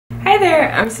Hi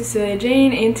there, I'm Cecilia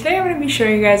Jane, and today I'm going to be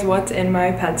showing you guys what's in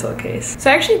my pencil case.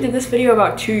 So I actually did this video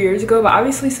about 2 years ago, but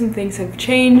obviously some things have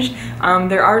changed.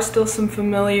 There are still some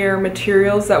familiar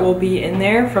materials that will be in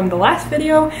there from the last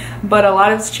video, but a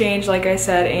lot has changed, like I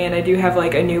said, and I do have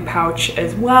like a new pouch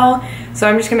as well. So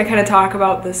I'm just going to kind of talk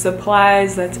about the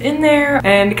supplies that's in there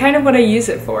and kind of what I use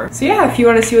it for. So yeah, if you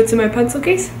want to see what's in my pencil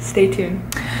case, stay tuned.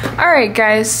 Alright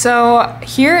guys, so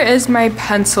here is my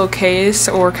pencil case,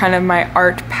 or kind of my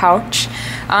art pouch.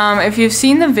 If you've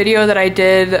seen the video that I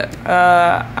did,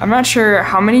 I'm not sure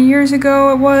how many years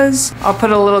ago it was. I'll put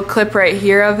a little clip right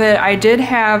here of it. I did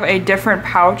have a different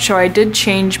pouch, so I did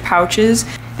change pouches.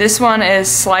 This one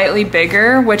is slightly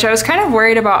bigger, which I was kind of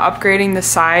worried about upgrading the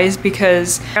size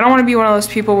because I don't want to be one of those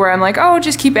people where I'm like, oh,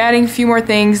 just keep adding a few more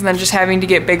things and then just having to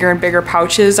get bigger and bigger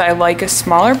pouches. I like a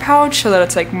smaller pouch so that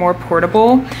it's like more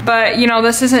portable. But you know,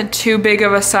 this isn't too big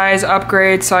of a size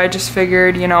upgrade, so I just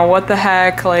figured, you know, what the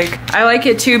heck, like I like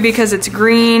it too because it's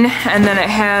green and then it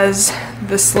has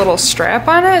this little strap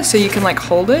on it so you can like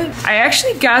hold it. I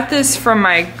actually got this from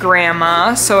my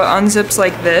grandma, so it unzips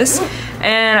like this.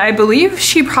 And I believe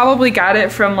she probably got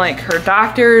it from like her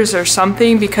doctor's or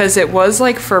something because it was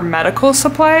like for medical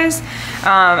supplies.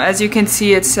 As you can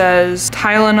see, it says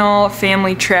Tylenol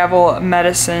Family Travel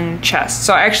Medicine Chest.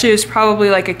 So actually it was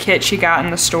probably like a kit she got in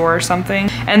the store or something.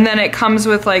 And then it comes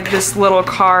with like this little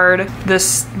card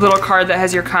that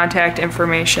has your contact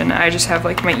information. I just have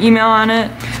like my email on it.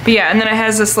 But yeah, and then it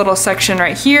has this little section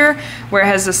right here where it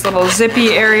has this little zippy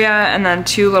area and then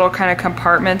two little kind of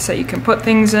compartments that you can put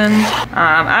things in.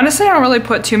 Honestly, I don't really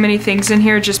put too many things in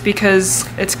here just because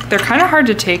they're kind of hard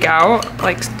to take out,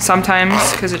 like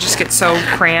sometimes, because it just gets so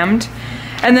crammed.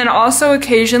 And then also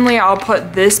occasionally I'll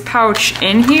put this pouch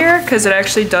in here because it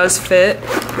actually does fit.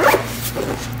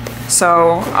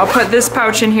 So I'll put this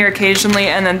pouch in here occasionally,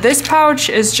 and then this pouch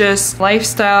is just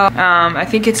lifestyle. I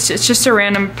think it's just a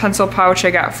random pencil pouch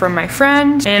I got from my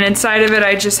friend, and inside of it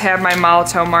I just have my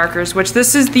Molotow markers, which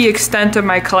this is the extent of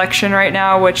my collection right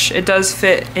now, which it does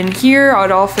fit in here. It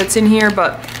all fits in here,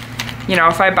 but you know,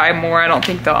 if I buy more I don't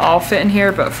think they'll all fit in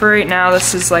here, but for right now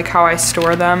this is like how I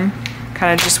store them,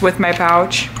 kind of just with my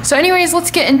pouch. So anyways,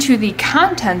 let's get into the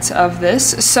contents of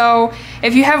this. So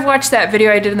if you have watched that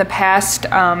video I did in the past,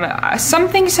 some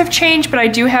things have changed, but I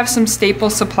do have some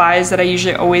staple supplies that I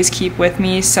usually always keep with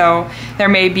me, so there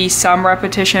may be some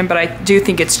repetition, but I do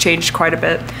think it's changed quite a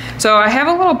bit. So I have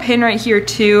a little pin right here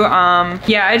too.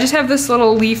 Yeah, I just have this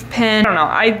little leaf pin. I don't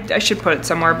know, I should put it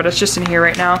somewhere, but it's just in here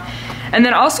right now. And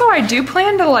then also I do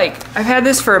plan to, like, I've had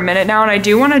this for a minute now and I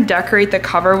do want to decorate the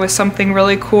cover with something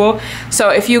really cool.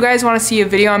 So if you guys want to see a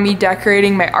video on me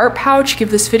decorating my art pouch,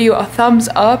 give this video a thumbs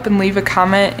up and leave a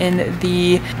comment in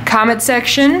the comment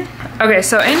section. Okay,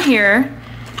 so in here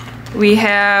we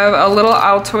have a little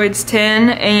Altoids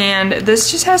tin, and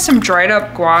this just has some dried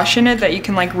up gouache in it that you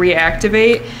can like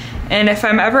reactivate. And if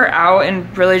I'm ever out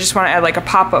and really just want to add like a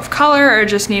pop of color or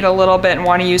just need a little bit and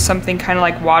want to use something kind of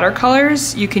like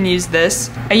watercolors, you can use this.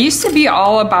 I used to be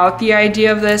all about the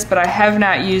idea of this, but I have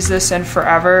not used this in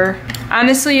forever.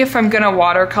 Honestly, if I'm gonna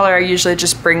watercolor, I usually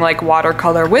just bring like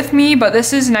watercolor with me, but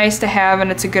this is nice to have and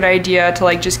it's a good idea to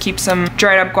like just keep some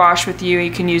dried up gouache with you.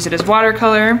 You can use it as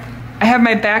watercolor. I have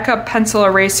my backup pencil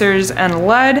erasers and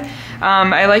lead.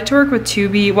 I like to work with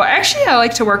 2B. Well, actually, I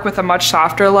like to work with a much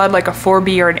softer lead, like a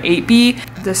 4B or an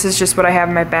 8B. This is just what I have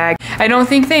in my bag. I don't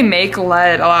think they make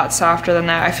lead a lot softer than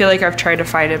that. I feel like I've tried to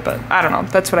find it, but I don't know.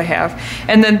 That's what I have.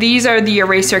 And then these are the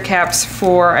eraser caps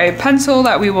for a pencil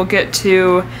that we will get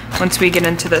to once we get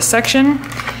into this section.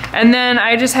 And then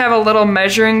I just have a little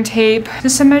measuring tape. Is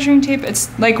this a measuring tape?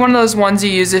 It's like one of those ones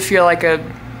you use if you're like a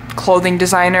clothing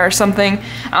designer or something.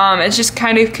 It's just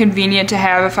kind of convenient to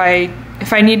have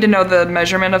if I need to know the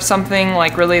measurement of something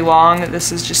like really long.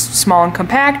 This is just small and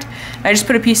compact. I just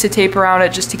put a piece of tape around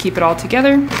it just to keep it all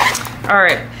together.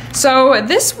 Alright, so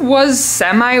this was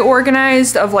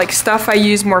semi-organized of like stuff I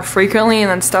use more frequently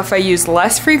and then stuff I use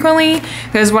less frequently,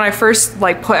 because when I first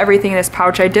like put everything in this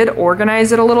pouch I did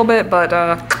organize it a little bit, but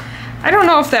I don't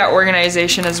know if that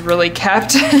organization is really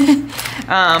kept,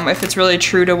 if it's really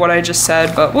true to what I just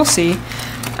said, but we'll see.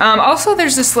 Also,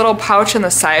 there's this little pouch on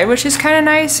the side, which is kind of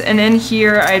nice, and in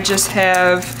here I just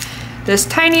have this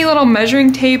tiny little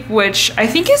measuring tape, which I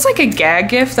think is like a gag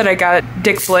gift that I got at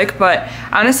Dick Blick, but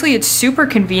honestly it's super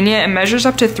convenient. It measures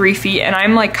up to 3 feet, and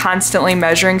I'm like constantly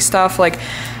measuring stuff. Like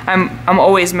I'm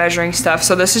always measuring stuff,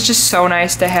 so this is just so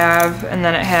nice to have. And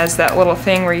then it has that little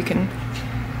thing where you can,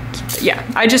 yeah,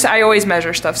 I always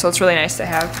measure stuff, so it's really nice to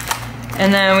have.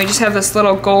 And then we just have this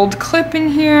little gold clip in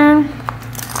here.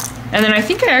 And then I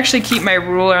think I actually keep my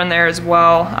ruler in there as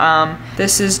well.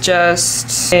 This is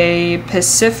just a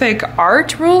Pacific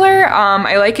Art ruler.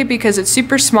 I like it because it's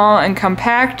super small and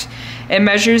compact. It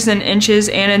measures in inches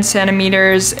and in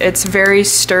centimeters. It's very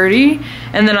sturdy.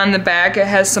 And then on the back it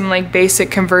has some like basic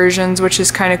conversions, which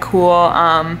is kind of cool.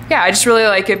 Yeah, I just really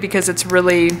like it because it's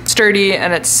really sturdy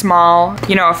and it's small.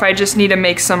 You know, if I just need to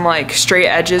make some like straight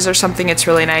edges or something, it's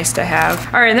really nice to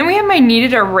have. All right, and then we have my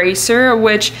kneaded eraser,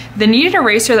 which the kneaded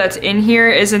eraser that's in here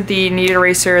isn't the kneaded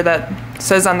eraser that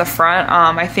says on the front.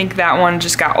 I think that one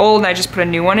just got old and I just put a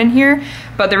new one in here.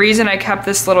 But the reason I kept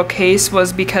this little case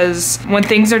was because when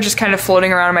things are just kind of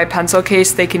floating around in my pencil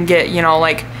case, they can get, you know,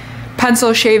 like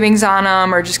pencil shavings on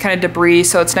them or just kind of debris.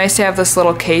 So it's nice to have this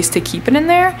little case to keep it in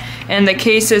there. And the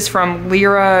case is from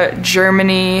Lyra,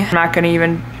 Germany. I'm not gonna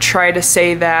even try to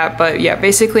say that, but yeah,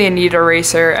 basically a kneaded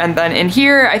eraser. And then in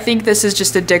here, I think this is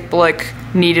just a Dick Blick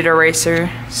kneaded eraser.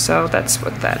 So that's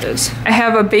what that is. I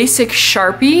have a basic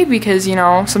Sharpie because, you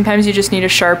know, sometimes you just need a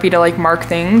Sharpie to like mark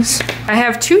things. I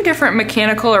have two different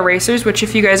mechanical erasers, which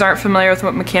if you guys aren't familiar with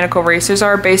what mechanical erasers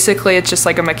are, basically it's just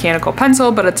like a mechanical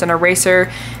pencil, but it's an eraser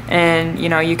and, you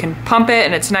know, you can pump it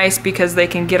and it's nice because they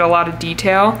can get a lot of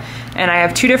detail. And I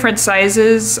have two different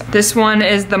sizes. This one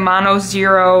is the Mono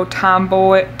Zero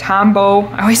Tombow,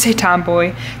 I always say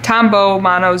Tomboy, Tombow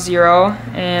Mono Zero,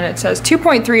 and it says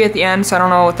 2.3 at the end, so I don't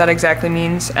know what that exactly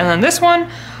means. And then this one,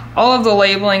 all of the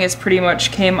labeling is pretty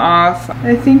much came off.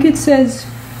 I think it says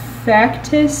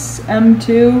Factus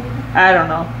M2, I don't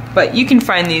know. But you can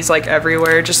find these like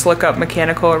everywhere, just look up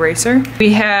mechanical eraser.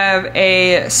 We have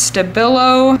a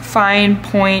Stabilo Fine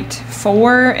Point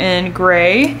 4 in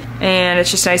gray, and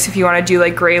it's just nice if you want to do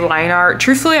like gray line art.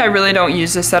 Truthfully, I really don't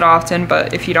use this that often,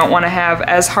 but if you don't want to have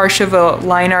as harsh of a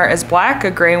line art as black,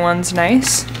 a gray one's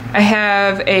nice. I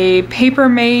have a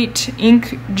Papermate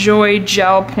Ink Joy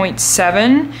Gel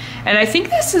 0.7, and I think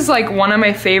this is like one of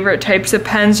my favorite types of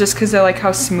pens just because I like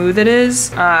how smooth it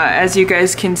is. As you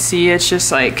guys can see, it's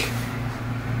just like,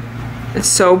 it's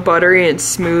so buttery and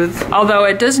smooth. Although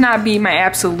it does not beat my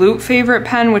absolute favorite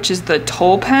pen, which is the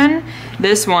Toll pen.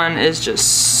 This one is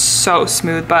just so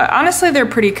smooth, but honestly they're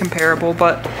pretty comparable,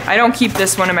 but I don't keep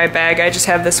this one in my bag. I just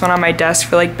have this one on my desk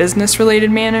for like business related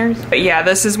manners. But yeah,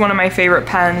 this is one of my favorite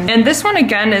pens. And this one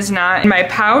again is not in my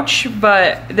pouch,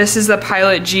 but this is the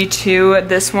Pilot G2.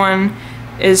 This one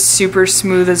is super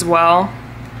smooth as well.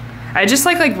 I just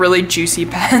like really juicy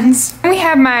pens. We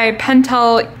have my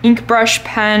Pentel ink brush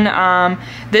pen.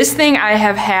 This thing I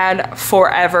have had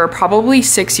forever, probably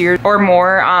 6 years or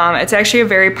more. It's actually a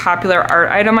very popular art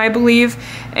item, I believe,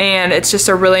 and it's just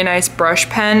a really nice brush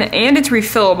pen, and it's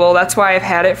refillable. That's why I've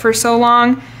had it for so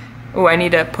long. Oh, I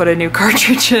need to put a new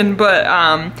cartridge in, but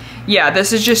yeah,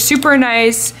 this is just super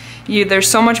nice. There's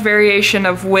so much variation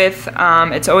of width.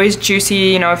 It's always juicy,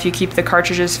 you know, if you keep the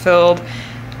cartridges filled.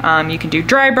 You can do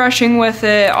dry brushing with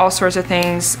it, all sorts of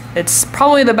things. It's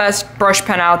probably the best brush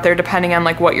pen out there depending on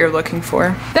like what you're looking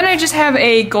for. Then I just have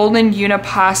a Golden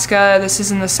Uniposca. This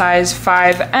is in the size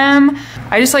 5M.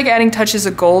 I just like adding touches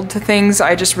of gold to things.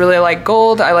 I just really like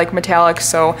gold. I like metallics,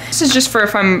 so this is just for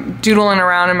if I'm doodling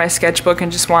around in my sketchbook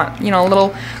and just want, you know, a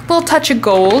little touch of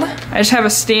gold. I just have a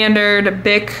standard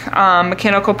Bic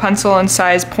mechanical pencil in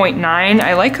size 0.9.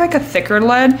 I like a thicker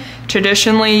lead.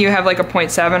 Traditionally, you have like a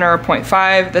 0.7 or a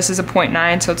 0.5. This is a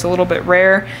 0.9, so it's a little bit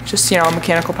rare. Just, you know, a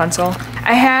mechanical pencil.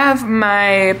 I have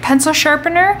my pencil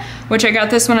sharpener, which I got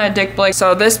this one at Dick Blick.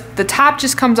 So the top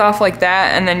just comes off like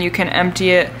that, and then you can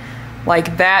empty it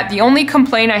like that. The only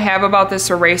complaint I have about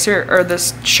this eraser or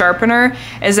this sharpener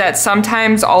is that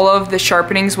sometimes all of the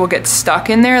sharpenings will get stuck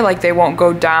in there, like they won't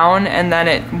go down and then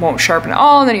it won't sharpen at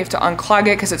all, and then you have to unclog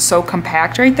it because it's so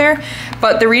compact right there.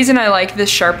 But the reason I like this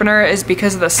sharpener is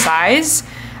because of the size.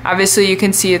 Obviously you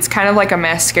can see it's kind of like a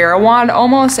mascara wand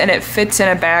almost, and it fits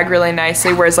in a bag really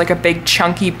nicely, whereas like a big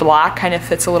chunky block kind of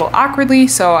fits a little awkwardly,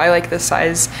 so I like this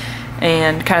size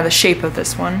and kind of the shape of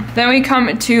this one. Then we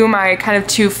come to my kind of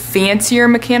two fancier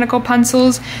mechanical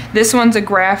pencils. This one's a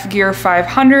Graph Gear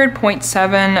 500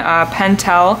 0.7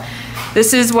 Pentel.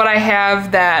 This is what I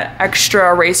have that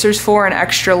extra erasers for and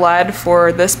extra lead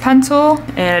for this pencil,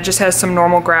 and it just has some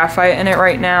normal graphite in it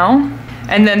right now.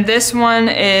 And then this one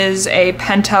is a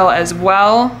Pentel as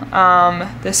well.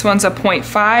 This one's a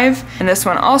 0.5, and this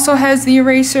one also has the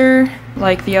eraser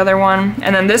like the other one.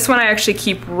 And then this one I actually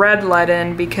keep red lead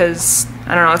in because,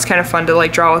 I don't know, it's kind of fun to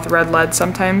like draw with red lead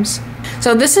sometimes.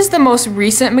 So this is the most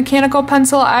recent mechanical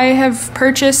pencil I have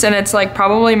purchased, and it's like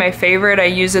probably my favorite. I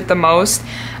use it the most.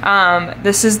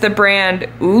 This is the brand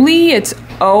Ooly. It's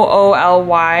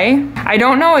O-O-L-Y. I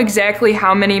don't know exactly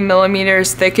how many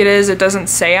millimeters thick it is. It doesn't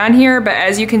say on here, but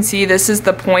as you can see, this is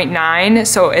the 0.9,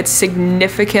 so it's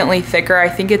significantly thicker. I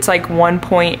think it's like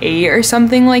 1.8 or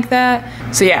something like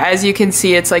that. So yeah, as you can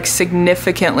see, it's like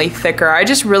significantly thicker. I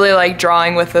just really like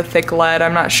drawing with a thick lead.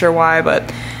 I'm not sure why,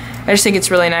 but I just think it's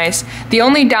really nice. The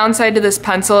only downside to this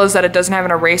pencil is that it doesn't have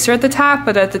an eraser at the top,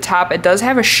 but at the top it does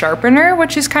have a sharpener,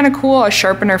 which is kind of cool, a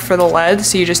sharpener for the lead,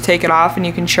 so you just take it off and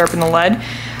you can sharpen the lead.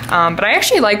 But I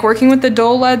actually like working with the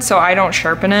dull lead, so I don't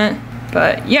sharpen it.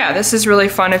 But yeah, this is really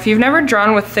fun. If you've never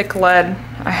drawn with thick lead,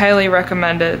 I highly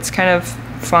recommend it. It's kind of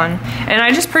fun. And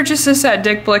I just purchased this at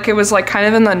Dick Blick. It was like kind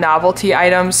of in the novelty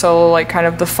items, so like kind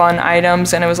of the fun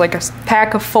items, and it was like a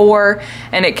pack of 4,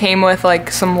 and it came with like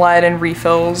some lead and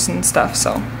refills and stuff.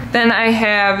 So then I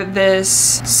have this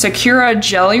Sakura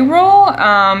Jelly Roll.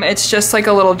 It's just like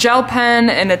a little gel pen,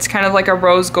 and it's kind of like a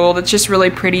rose gold. It's just really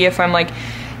pretty if I'm like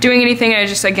doing anything. I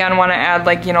just again want to add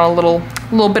like, you know, a little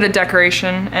bit of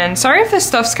decoration. And sorry if this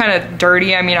stuff's kind of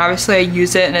dirty. I mean, obviously I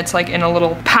use it and it's like in a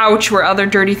little pouch where other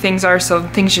dirty things are, so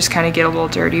things just kind of get a little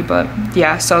dirty. But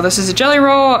yeah, so this is a jelly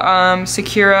roll.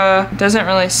 Sakura doesn't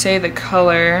really say the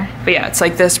color, but yeah, it's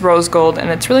like this rose gold and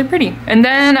it's really pretty. And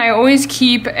then I always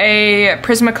keep a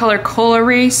Prismacolor Kohl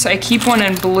Erase. I keep one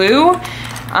in blue.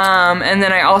 And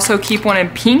then I also keep one in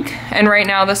pink, and right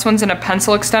now this one's in a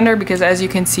pencil extender because as you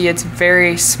can see it's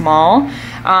very small.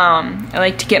 I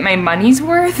like to get my money's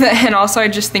worth, and also I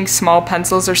just think small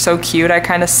pencils are so cute. I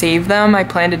kind of save them. I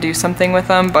plan to do something with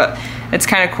them, but it's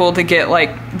kind of cool to get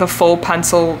like the full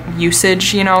pencil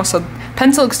usage, you know, so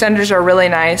pencil extenders are really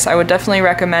nice. I would definitely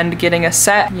recommend getting a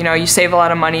set. You know, you save a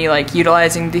lot of money like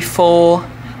utilizing the full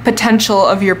potential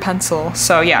of your pencil.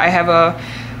 So yeah, I have a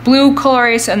blue Kohl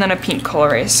Erase and then a pink Kohl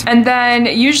Erase. And then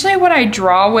usually what I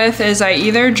draw with is I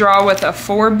either draw with a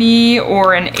 4B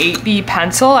or an 8B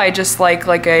pencil. I just like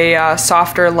a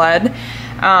softer lead.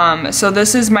 So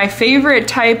this is my favorite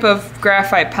type of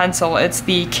graphite pencil. It's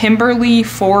the Kimberly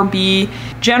 4B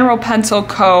General Pencil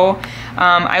Co.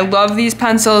 I love these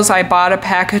pencils. I bought a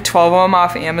pack of 12 of them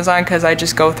off Amazon because I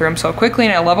just go through them so quickly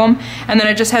and I love them. And then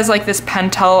it just has like this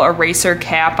Pentel eraser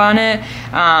cap on it,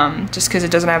 just because it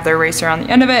doesn't have the eraser on the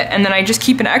end of it. And then I just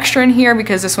keep an extra in here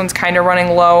because this one's kind of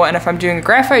running low, and if I'm doing a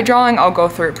graphite drawing, I'll go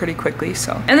through it pretty quickly.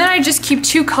 So, and then I just keep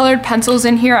 2 colored pencils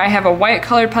in here. I have a white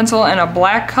colored pencil and a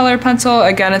black colored pencil.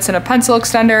 Again, it's in a pencil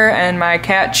extender, and my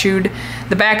cat chewed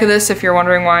the back of this if you're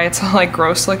wondering why it's all like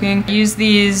gross looking. I use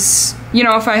these, you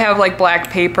know, if I have like black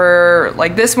paper,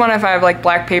 like this one, if I have like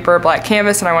black paper or black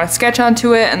canvas and I want to sketch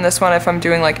onto it, and this one if I'm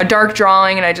doing like a dark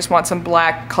drawing and I just want some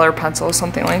black color pencil,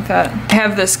 something like that. I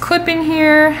have this clip in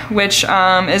here, which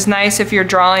is nice if you're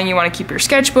drawing, you want to keep your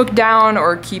sketchbook down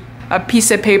or keep a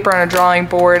piece of paper on a drawing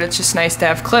board. It's just nice to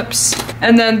have clips.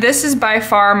 And then this is by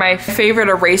far my favorite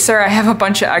eraser. I have a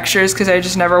bunch of extras because I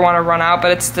just never want to run out,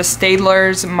 but it's the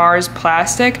Staedtler's Mars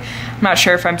Plastic. I'm not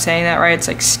sure if I'm saying that right. It's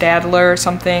like Staedtler or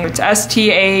something. It's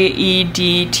S-T-A-E-D-T-L-R,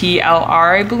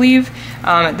 I believe.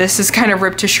 This is kind of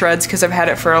ripped to shreds because I've had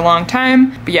it for a long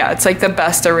time. But yeah, it's like the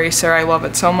best eraser. I love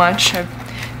it so much. I've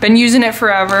been using it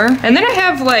forever. And then I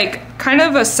have like kind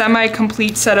of a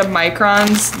semi-complete set of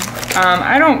microns.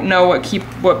 I don't know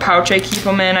what pouch I keep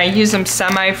them in. I use them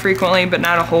semi-frequently, but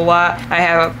not a whole lot. I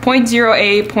have a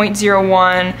 0.08,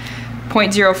 0.01,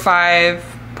 0.05,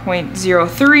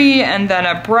 0.03, and then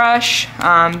a brush.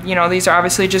 You know, these are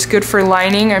obviously just good for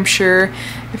lining. I'm sure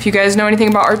if you guys know anything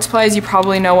about art supplies, you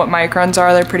probably know what microns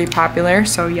are. They're pretty popular,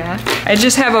 so yeah. I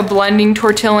just have a blending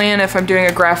tortillon if I'm doing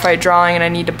a graphite drawing and I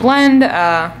need to blend.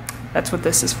 That's what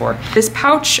this is for. This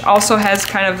pouch also has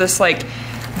kind of this like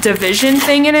division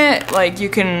thing in it. Like you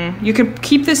can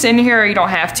keep this in here, or you don't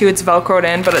have to. It's velcroed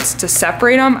in, but it's to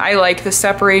separate them. I like the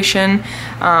separation.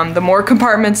 The more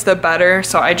compartments, the better.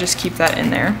 So I just keep that in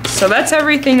there. So that's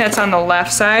everything that's on the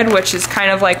left side, which is kind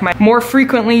of like my more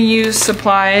frequently used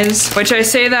supplies, which I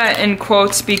say that in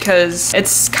quotes because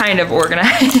it's kind of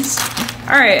organized.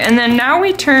 All right, and then now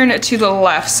we turn to the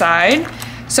left side.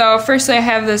 So first I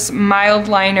have this mild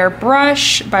liner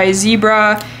brush by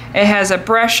Zebra. It has a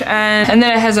brush end, and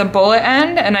then it has a bullet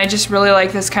end, and I just really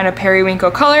like this kind of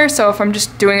periwinkle color, so if I'm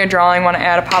just doing a drawing, want to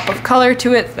add a pop of color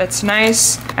to it, that's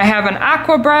nice. I have an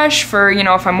aqua brush for, you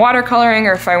know, if I'm watercoloring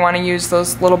or if I want to use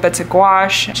those little bits of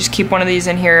gouache, just keep one of these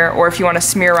in here, or if you want to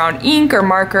smear around ink or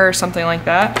marker or something like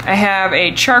that. I have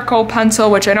a charcoal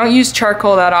pencil, which I don't use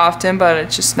charcoal that often, but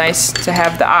it's just nice to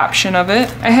have the option of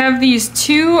it. I have these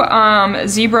 2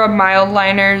 Zebra mild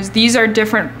liners. These are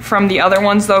different from the other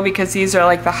ones though, because these are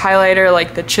like the highlighter,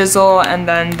 like the chisel and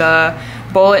then the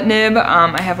bullet nib.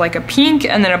 I have like a pink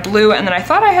and then a blue, and then I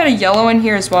thought I had a yellow in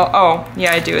here as well. Oh,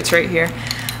 yeah, I do, it's right here.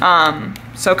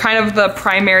 So kind of the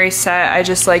primary set, I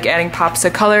just like adding pops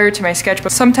of color to my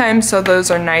sketchbook sometimes, so those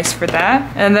are nice for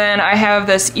that. And then I have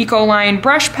this Ecoline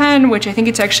brush pen, which I think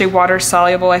it's actually water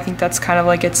soluble. I think that's kind of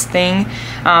like its thing.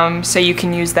 So you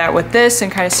can use that with this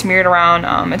and kind of smear it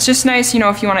around. It's just nice, you know,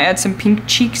 if you want to add some pink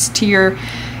cheeks to your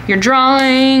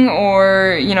drawing,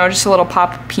 or you know, just a little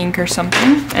pop of pink or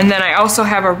something. And then I also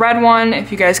have a red one,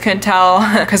 if you guys couldn't tell,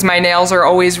 because my nails are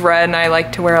always red and I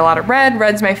like to wear a lot of red.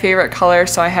 Red's my favorite color,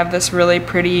 so I have this really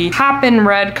pretty poppin'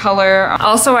 red color.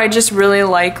 Also, I just really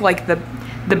like the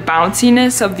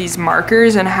bounciness of these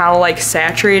markers and how like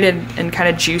saturated and kind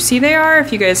of juicy they are.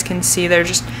 If you guys can see, they're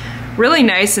just really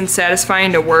nice and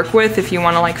satisfying to work with if you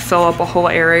want to like fill up a whole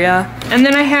area. And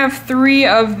then I have 3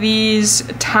 of these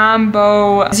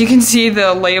Tombow. As you can see,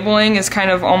 the labeling is kind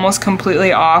of almost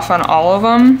completely off on all of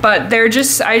them, but they're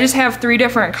just, I just have 3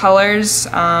 different colors.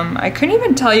 I couldn't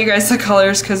even tell you guys the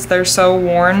colors because they're so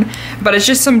worn, but it's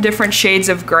just some different shades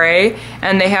of gray,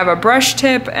 and they have a brush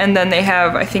tip, and then they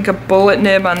have, I think, a bullet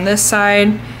nib on this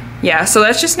side. Yeah, so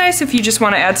that's just nice if you just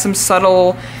want to add some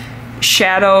subtle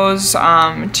shadows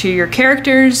to your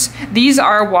characters. These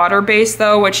are water-based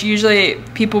though, which usually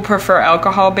people prefer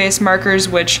alcohol-based markers,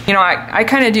 which, you know, I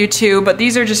kind of do too, but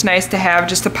these are just nice to have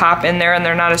just to pop in there, and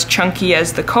they're not as chunky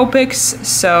as the Copics,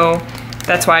 so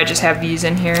that's why I just have these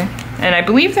in here. And I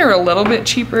believe they're a little bit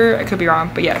cheaper, I could be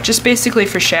wrong, but yeah, just basically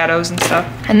for shadows and stuff.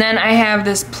 And then I have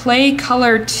this Play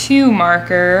Color 2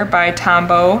 marker by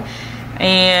Tombow,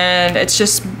 and it's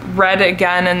just red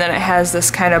again, and then it has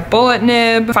this kind of bullet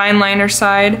nib, fine liner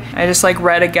side. I just like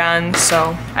red again. So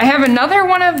I have another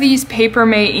one of these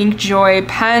Papermate Inkjoy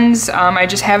pens. I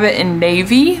just have it in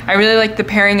navy. I really like the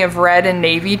pairing of red and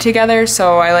navy together,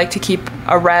 so I like to keep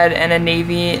a red and a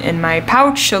navy in my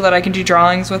pouch so that I can do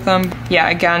drawings with them. Yeah,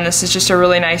 again, this is just a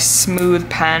really nice smooth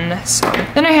pen. So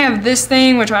then I have this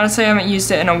thing, which honestly I haven't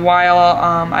used it in a while.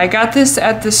 I got this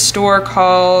at the store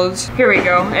called, here we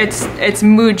go, it's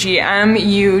Muji,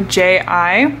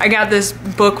 M-U-J-I. I got this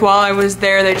book while I was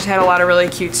there. They just had a lot of really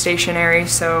cute stationery,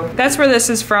 so that's where this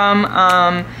is from.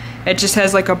 It just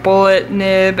has like a bullet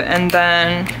nib and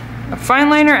then a fine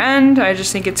liner end. I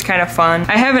just think it's kind of fun.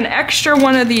 I have an extra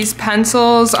one of these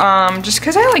pencils, just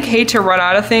because I like hate to run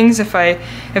out of things if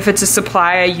it's a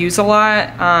supply I use a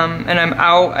lot, and I'm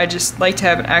out. I just like to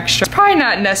have an extra. It's probably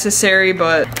not necessary,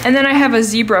 but. And then I have a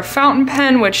Zebra fountain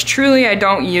pen, which truly I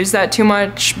don't use that too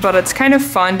much, but it's kind of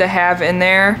fun to have in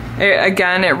there.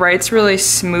 Again, it writes really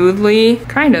smoothly.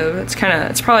 Kind of. It's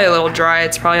probably a little dry.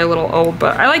 It's probably a little old,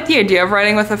 but I like the idea of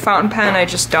writing with a fountain pen. I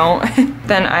just don't.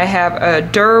 Then I have a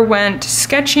Derwent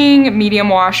Sketching Medium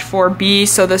Wash 4B.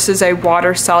 So this is a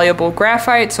water soluble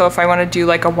graphite. So if I want to do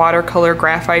like a watercolor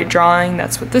graphite drawing,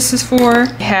 that's what this is for.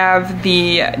 I have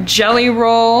the Jelly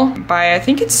Roll by, I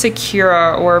think it's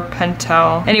Sakura or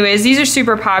Pentel. Anyways, these are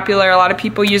super popular. A lot of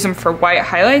people use them for white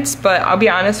highlights, but I'll be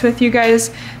honest with you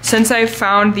guys, since I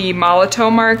found the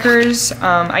Molotow markers,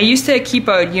 I used to keep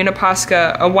a white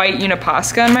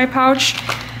Uniposca in my pouch,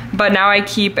 but now I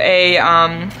keep a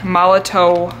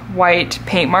Molotow white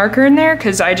paint marker in there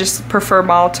because I just prefer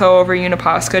Molotow over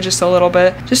Uniposca just a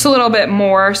little bit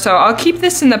more. So I'll keep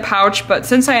this in the pouch, but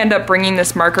since I end up bringing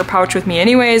this marker pouch with me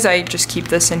anyways, I just keep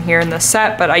this in here in the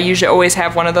set, but I usually always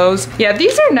have one of those. Yeah,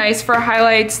 these are nice for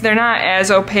highlights. They're not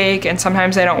as opaque, and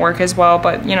sometimes they don't work as well,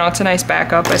 but you know, it's a nice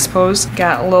backup, I suppose.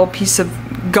 Got a little piece of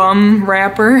gum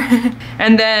wrapper.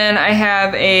 And then I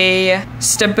have a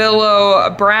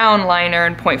Stabilo brown liner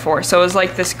in 0.4. So it's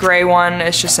like this gray one,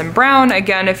 it's just in brown.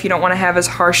 Again, if you don't want to have as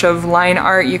harsh of line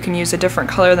art, you can use a different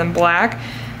color than black.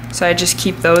 So I just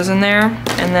keep those in there.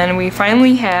 And then we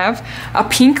finally have a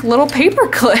pink little paper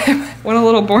clip. What a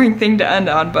little boring thing to end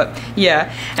on, but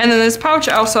yeah. And then this pouch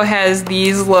also has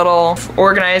these little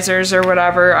organizers or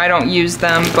whatever. I don't use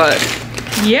them, but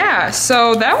yeah,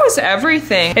 so that was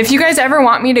everything. If you guys ever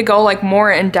want me to go like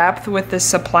more in depth with the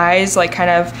supplies, like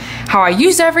kind of how I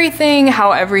use everything,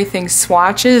 how everything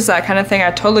swatches, that kind of thing,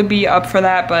 I'd totally be up for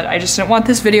that, but I just didn't want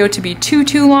this video to be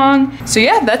too long. So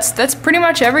yeah, that's pretty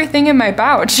much everything in my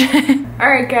pouch.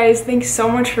 Alright guys, thanks so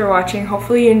much for watching.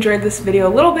 Hopefully you enjoyed this video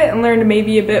a little bit and learned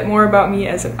maybe a bit more about me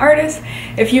as an artist.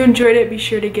 If you enjoyed it, be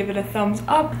sure to give it a thumbs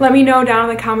up. Let me know down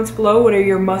in the comments below what are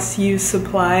your must-use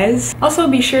supplies. Also,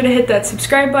 be sure to hit that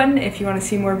subscribe button if you want to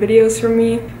see more videos from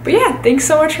me. But yeah, thanks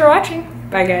so much for watching.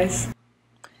 Bye guys.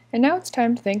 And now it's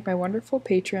time to thank my wonderful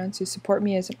Patreons who support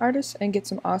me as an artist and get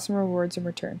some awesome rewards in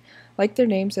return, like their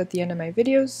names at the end of my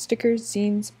videos, stickers,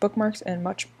 zines, bookmarks, and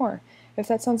much more. If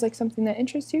that sounds like something that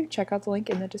interests you, check out the link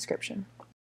in the description.